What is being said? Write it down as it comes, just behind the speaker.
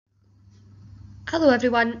Hello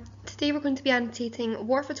everyone, today we're going to be annotating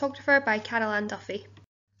War Photographer by Carol Ann Duffy.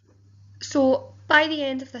 So by the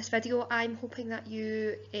end of this video I'm hoping that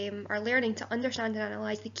you are learning to understand and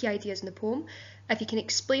analyse the key ideas in the poem. If you can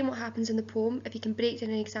explain what happens in the poem, if you can break down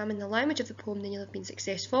and examine the language of the poem, then you'll have been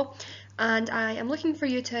successful. And I am looking for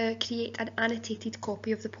you to create an annotated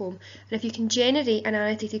copy of the poem, and if you can generate an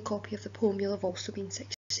annotated copy of the poem, you'll have also been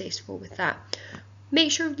successful with that. Make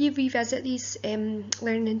sure you revisit these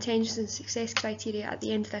learning intentions and success criteria at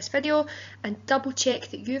the end of this video and double check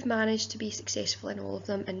that you've managed to be successful in all of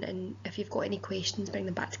them, and if you've got any questions, bring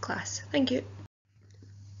them back to class. Thank you.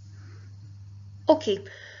 Okay,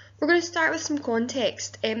 we're going to start with some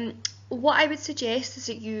context. What I would suggest is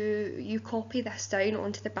that you copy this down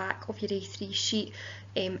onto the back of your A3 sheet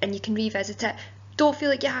and you can revisit it. Don't feel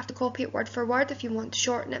like you have to copy it word for word. If you want to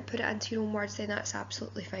shorten it, put it into your own words, then that's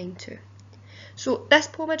absolutely fine too. So this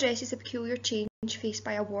poem addresses a peculiar change faced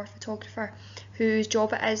by a war photographer whose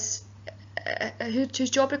job requires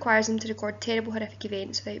him to record terrible, horrific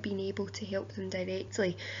events without being able to help them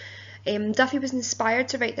directly. Duffy was inspired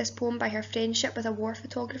to write this poem by her friendship with a war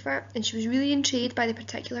photographer, and she was really intrigued by the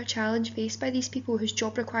particular challenge faced by these people whose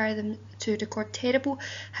job required them to record terrible,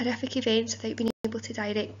 horrific events without being able to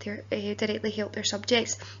directly help their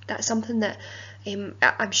subjects. That's something that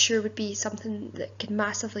I'm sure would be something that could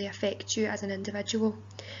massively affect you as an individual.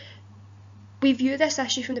 We view this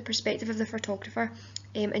issue from the perspective of the photographer,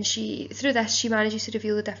 and through this she manages to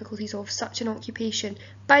reveal the difficulties of such an occupation.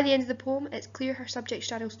 By the end of the poem, it's clear her subject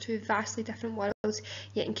straddles two vastly different worlds,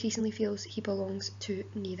 yet increasingly feels he belongs to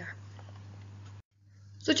neither.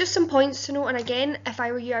 So just some points to note, and again, if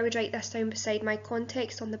I were you, I would write this down beside my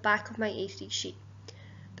context on the back of my A3 sheet.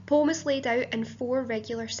 The poem is laid out in 4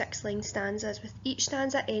 regular 6-line stanzas, with each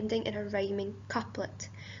stanza ending in a rhyming couplet.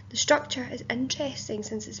 The structure is interesting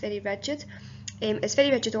since it's very rigid. Its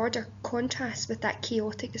very rigid order contrasts with that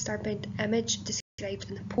chaotic, disturbing image described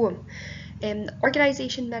in the poem. The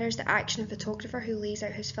organisation mirrors the action of the photographer who lays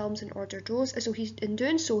out his films in ordered rows, as though in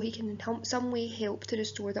doing so he can in some way help to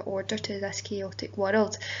restore the order to this chaotic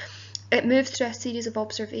world. It moves through a series of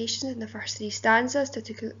observations in the first 3 stanzas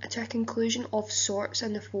to a conclusion of sorts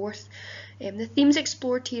in the 4th. The themes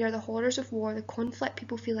explored here are the horrors of war, the conflict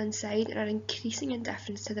people feel inside, and our increasing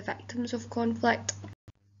indifference to the victims of conflict.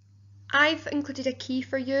 I've included a key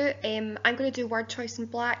for you. I'm going to do word choice in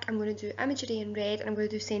black, I'm going to do imagery in red, and I'm going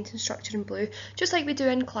to do sentence structure in blue, just like we do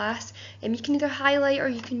in class. You can either highlight, or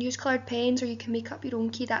you can use coloured pens, or you can make up your own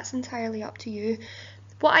key. That's entirely up to you.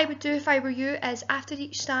 What I would do if I were you is after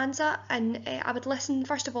each stanza, and I would listen,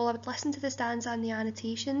 first of all I would listen to the stanza and the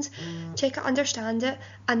annotations, check it, understand it,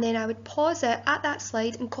 and then I would pause it at that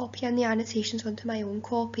slide and copy in the annotations onto my own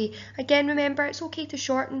copy. Again, remember, it's okay to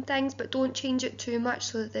shorten things, but don't change it too much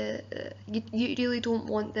so that you really don't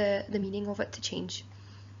want the meaning of it to change.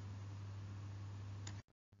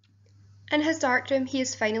 In his dark room he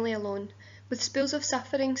is finally alone, with spools of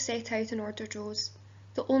suffering set out in ordered rows.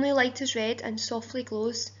 The only light is red and softly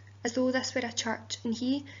glows, as though this were a church, and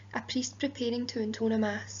he, a priest preparing to intone a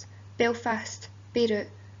mass. Belfast, Beirut.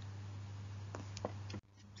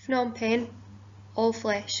 Phnom Penh, all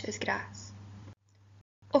flesh is grass.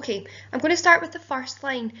 Okay, I'm going to start with the first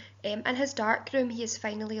line. In his dark room he is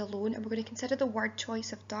finally alone, and we're going to consider the word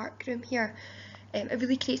choice of dark room here. It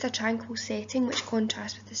really creates a tranquil setting which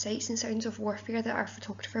contrasts with the sights and sounds of warfare that our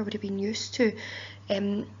photographer would have been used to.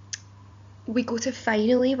 We go to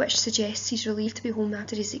finally, which suggests he's relieved to be home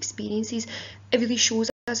after his experiences. It really shows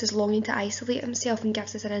us his longing to isolate himself and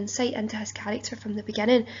gives us an insight into his character from the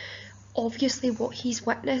beginning. Obviously what he's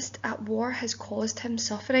witnessed at war has caused him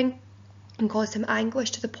suffering and caused him anguish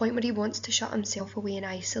to the point where he wants to shut himself away and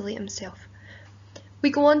isolate himself. We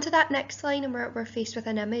go on to that next line and we're faced with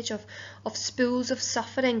an image of spools of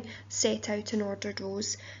suffering set out in ordered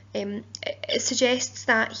rows. It suggests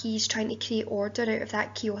that he's trying to create order out of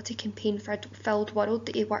that chaotic and pain-filled world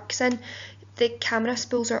that he works in. The camera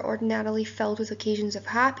spools are ordinarily filled with occasions of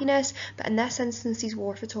happiness, but in this instance these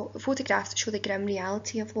war photographs show the grim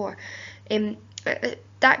reality of war.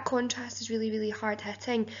 That contrast is really, really hard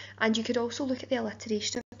hitting, and you could also look at the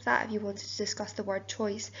alliteration of that if you wanted to discuss the word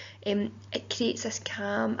choice. It creates this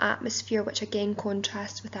calm atmosphere which again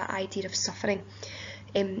contrasts with that idea of suffering.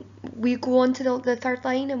 We go on to the third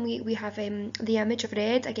line and we have the image of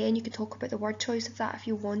red. Again, you could talk about the word choice of that if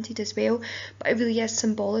you wanted as well, but it really is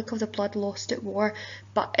symbolic of the blood lost at war.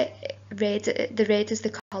 But the red is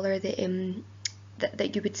the colour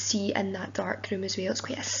that you would see in that dark room as well. It's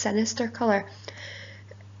quite a sinister colour.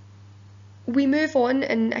 We move on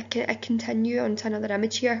and I continue on to another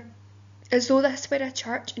image here. As though this were a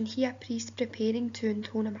church and he a priest preparing to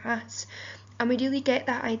intone a mass. And we really get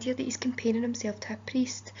that idea that he's comparing himself to a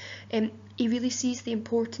priest. He really sees the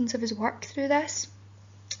importance of his work through this,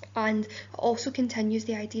 and also continues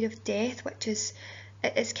the idea of death, which is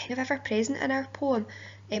kind of ever present in our poem.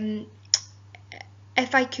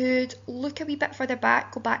 If I could look a wee bit further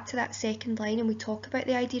back, go back to that second line, and we talk about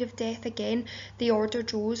the idea of death again, the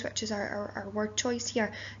ordered rows, which is our word choice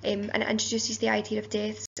here, and it introduces the idea of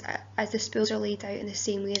death as the spools are laid out in the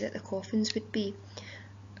same way that the coffins would be.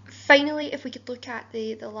 Finally, if we could look at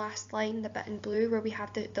the last line, the bit in blue, where we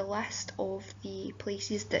have the list of the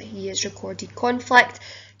places that he has recorded conflict,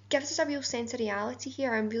 gives us a real sense of reality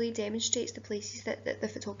here and really demonstrates the places that the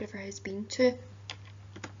photographer has been to.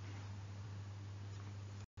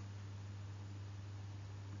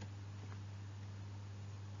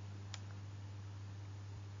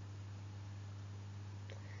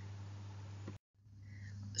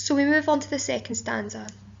 So we move on to the second stanza.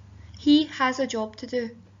 He has a job to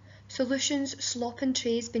do. Solutions slop in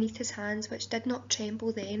trays beneath his hands, which did not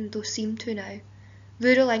tremble then, though seem to now.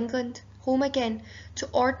 Rural England, home again, to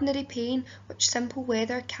ordinary pain which simple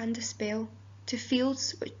weather can dispel, to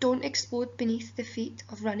fields which don't explode beneath the feet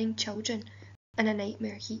of running children in a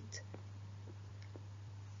nightmare heat.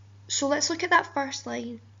 So let's look at that first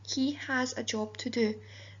line. He has a job to do.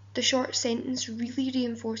 The short sentence really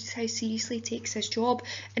reinforces how seriously he takes his job.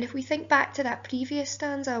 And if we think back to that previous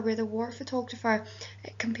stanza where the war photographer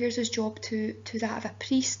compares his job to that of a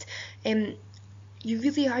priest, you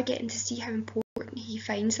really are getting to see how important he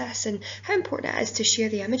finds this and how important it is to share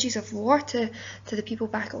the images of war to the people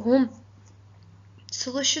back at home.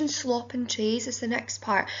 Solution slop in trays is the next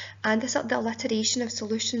part, and the alliteration of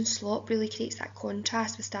solution slop really creates that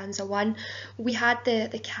contrast with stanza 1. We had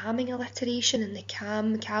the calming alliteration and the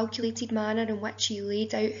calm, calculated manner in which he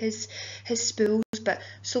laid out his spools, but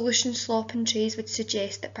solution slop in trays would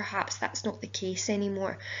suggest that perhaps that's not the case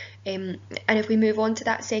anymore. And if we move on to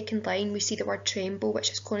that second line, we see the word tremble, which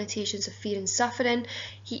has connotations of fear and suffering.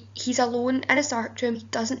 He's alone in his darkroom. He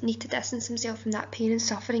doesn't need to distance himself from that pain and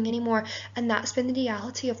suffering anymore, and that's when the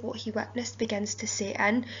reality of what he witnessed begins to set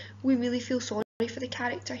in. We really feel sorry for the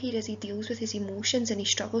character here as he deals with his emotions and he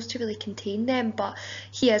struggles to really contain them, but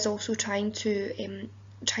he is also trying to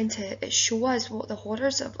show us what the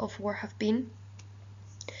horrors of war have been.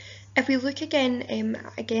 If we look again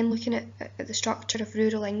looking at the structure of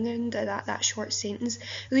rural England, that short sentence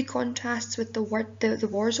really contrasts with the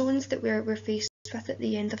war zones that we're faced with at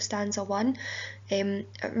the end of stanza 1.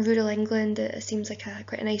 Rural England, it seems like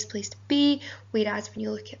quite a nice place to be, whereas when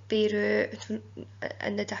you look at Beirut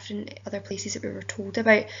and the different other places that we were told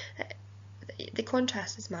about, the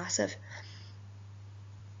contrast is massive.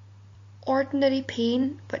 Ordinary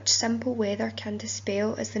pain, which simple weather can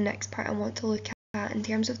dispel, is the next part I want to look at. In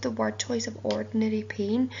terms of the word choice of ordinary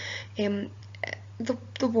pain,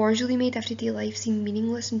 the wars really made everyday life seem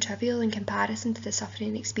meaningless and trivial in comparison to the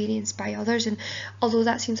suffering experienced by others. And although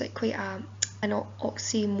that seems like quite an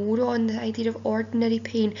oxymoron, the idea of ordinary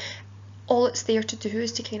pain, all it's there to do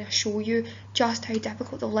is to kind of show you just how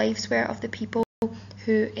difficult the lives were of the people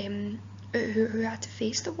who had to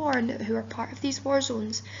face the war and who are part of these war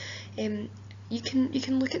zones. You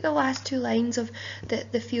can look at the last two lines of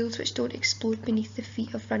the fields which don't explode beneath the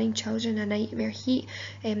feet of running children in a nightmare heat.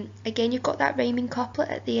 Again, you've got that rhyming couplet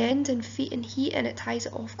at the end, and feet and heat, and it ties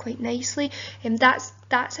it off quite nicely.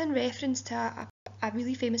 That's in reference to a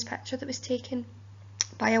really famous picture that was taken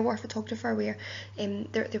by a war photographer where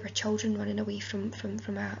there were children running away from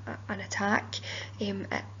an attack.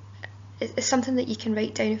 It's something that you can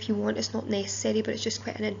write down if you want. It's not necessary, but it's just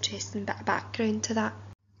quite an interesting bit of background to that.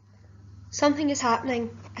 Something is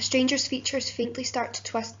happening. A stranger's features faintly start to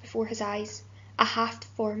twist before his eyes, a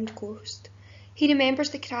half-formed ghost. He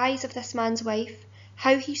remembers the cries of this man's wife,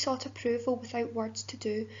 how he sought approval without words to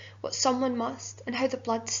do what someone must, and how the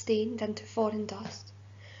blood stained into foreign dust.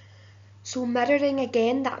 So mirroring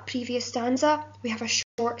again that previous stanza, we have a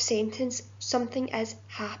short sentence, something is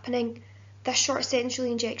happening. This short sentence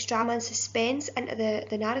really injects drama and suspense into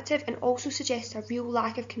the narrative and also suggests a real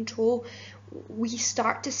lack of control. We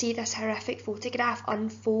start to see this horrific photograph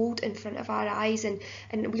unfold in front of our eyes, and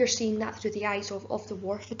we're seeing that through the eyes of the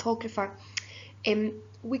war photographer.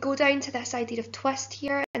 We go down to this idea of twist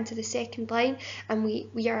here into the second line, and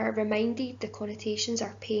we are reminded the connotations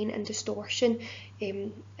are pain and distortion,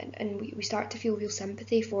 and we start to feel real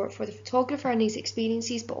sympathy for the photographer and his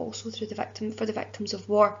experiences, but also for the victims of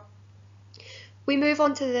war. We move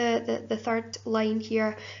on to the third line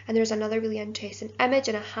here, and there's another really interesting image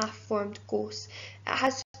and a half-formed ghost.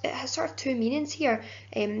 It has sort of two meanings here,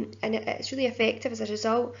 and it's really effective as a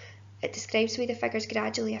result. It describes the way the figure's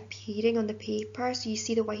gradually appearing on the paper, so you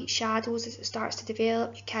see the white shadows as it starts to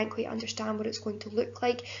develop. You can't quite understand what it's going to look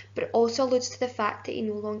like, but it also alludes to the fact that he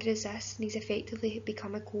no longer exists and he's effectively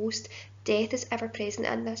become a ghost. Death is ever present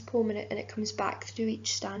in this poem, and it comes back through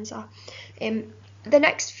each stanza. The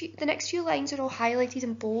next few lines are all highlighted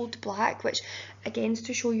in bold black, which again is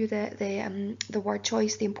to show you the word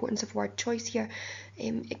choice, the importance of word choice here.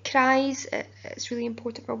 It cries, it's really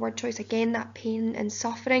important for word choice, again that pain and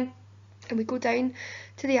suffering. And we go down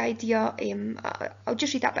to the idea, I'll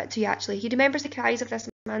just read that bit to you actually. He remembers the cries of this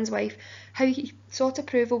man's wife, how he sought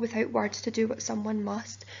approval without words to do what someone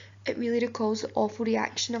must. It really recalls the awful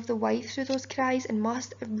reaction of the wife through those cries, and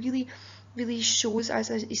must, it really shows us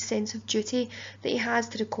his sense of duty that he has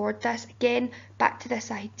to record this. Again, back to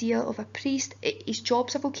this idea of a priest, his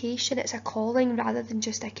job's a vocation, it's a calling rather than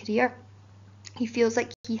just a career. He feels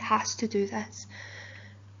like he has to do this.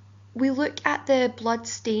 We look at the blood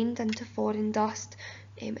stained into foreign dust,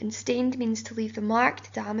 and stained means to leave the mark,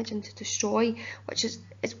 to damage and to destroy, which is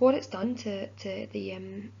what it's done to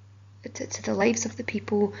the lives of the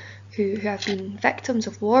people who have been victims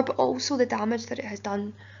of war, but also the damage that it has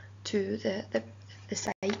done to the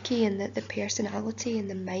psyche and the personality and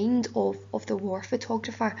the mind of the war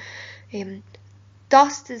photographer.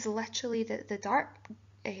 Dust is literally the dirt,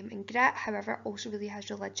 and grit, however, also really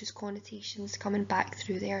has religious connotations coming back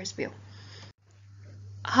through there as well.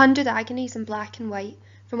 100 Agonies in black and white,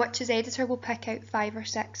 from which his editor will pick out 5 or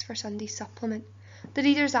 6 for Sunday's supplement. The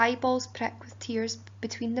reader's eyeballs prick with tears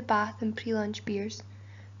between the bath and pre-lunch beers.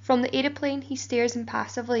 From the aeroplane he stares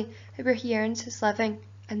impassively at where he earns his living,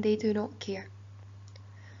 and they do not care.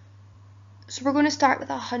 So we're going to start with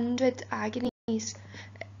 100 Agonies.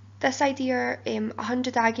 This idea,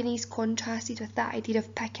 100 Agonies contrasted with that idea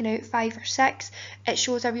of picking out 5 or 6, it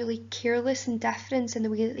shows a really careless indifference in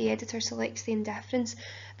the way that the editor selects the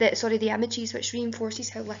the images, which reinforces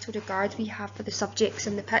how little regard we have for the subjects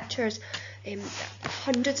in the pictures.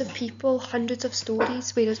 Hundreds of people, hundreds of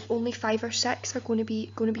stories, whereas only 5 or 6 are going to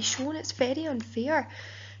be shown. It's very unfair.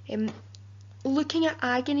 Looking at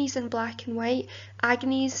agonies in black and white,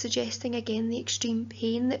 agonies suggesting again the extreme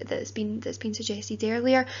pain that's been suggested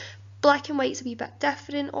earlier. Black and white's a wee bit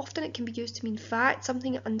different. Often it can be used to mean fact,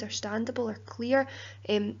 something understandable or clear.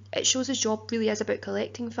 It shows his job really is about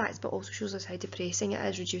collecting facts, but also shows us how depressing it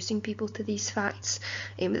is reducing people to these facts.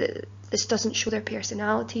 This doesn't show their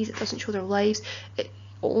personalities, it doesn't show their lives, it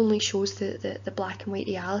only shows the black and white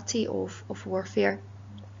reality of warfare.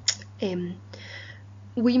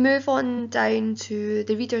 We move on down to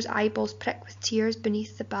the reader's eyeballs prick with tears between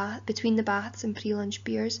the baths and pre-lunch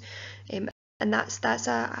beers, and that's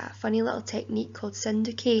a funny little technique called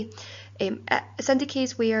syndicate. Syndicate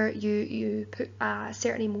is where you put a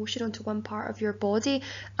certain emotion onto one part of your body,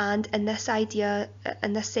 and in this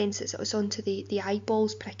sense, it's onto the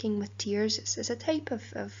eyeballs pricking with tears. It's a type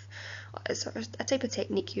of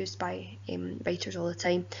technique used by writers all the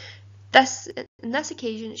time. In this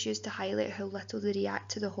occasion, it's used to highlight how little they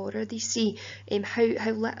react to the horror they see, how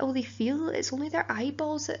little they feel. It's only their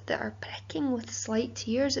eyeballs that are pricking with slight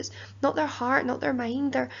tears. It's not their heart, not their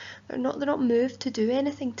mind. They're not moved to do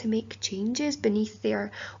anything to make changes beneath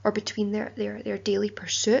between their daily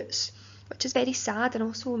pursuits, which is very sad and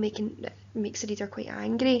also makes the reader quite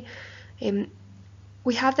angry.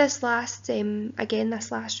 We have this last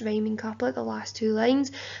rhyming couplet, the last 2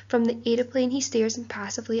 lines. From the aeroplane he stares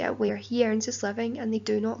impassively at where he earns his living, and they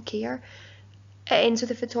do not care. It ends with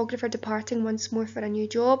the photographer departing once more for a new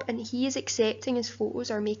job, and he is accepting his photos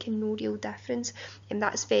are making no real difference, and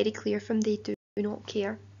that's very clear from they do not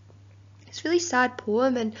care. It's a really sad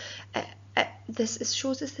poem, and this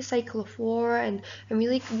shows us the cycle of war, and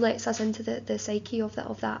really lets us into the psyche of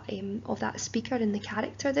that speaker and the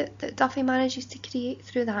character that Duffy manages to create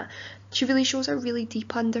through that. She really shows a really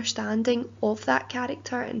deep understanding of that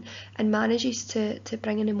character and manages to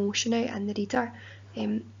bring an emotion out in the reader.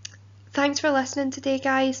 Thanks for listening today,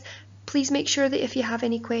 guys. Please make sure that if you have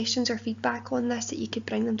any questions or feedback on this, that you could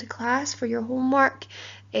bring them to class for your homework,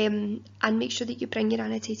 and make sure that you bring your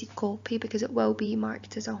annotated copy because it will be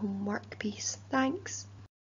marked as a homework piece. Thanks.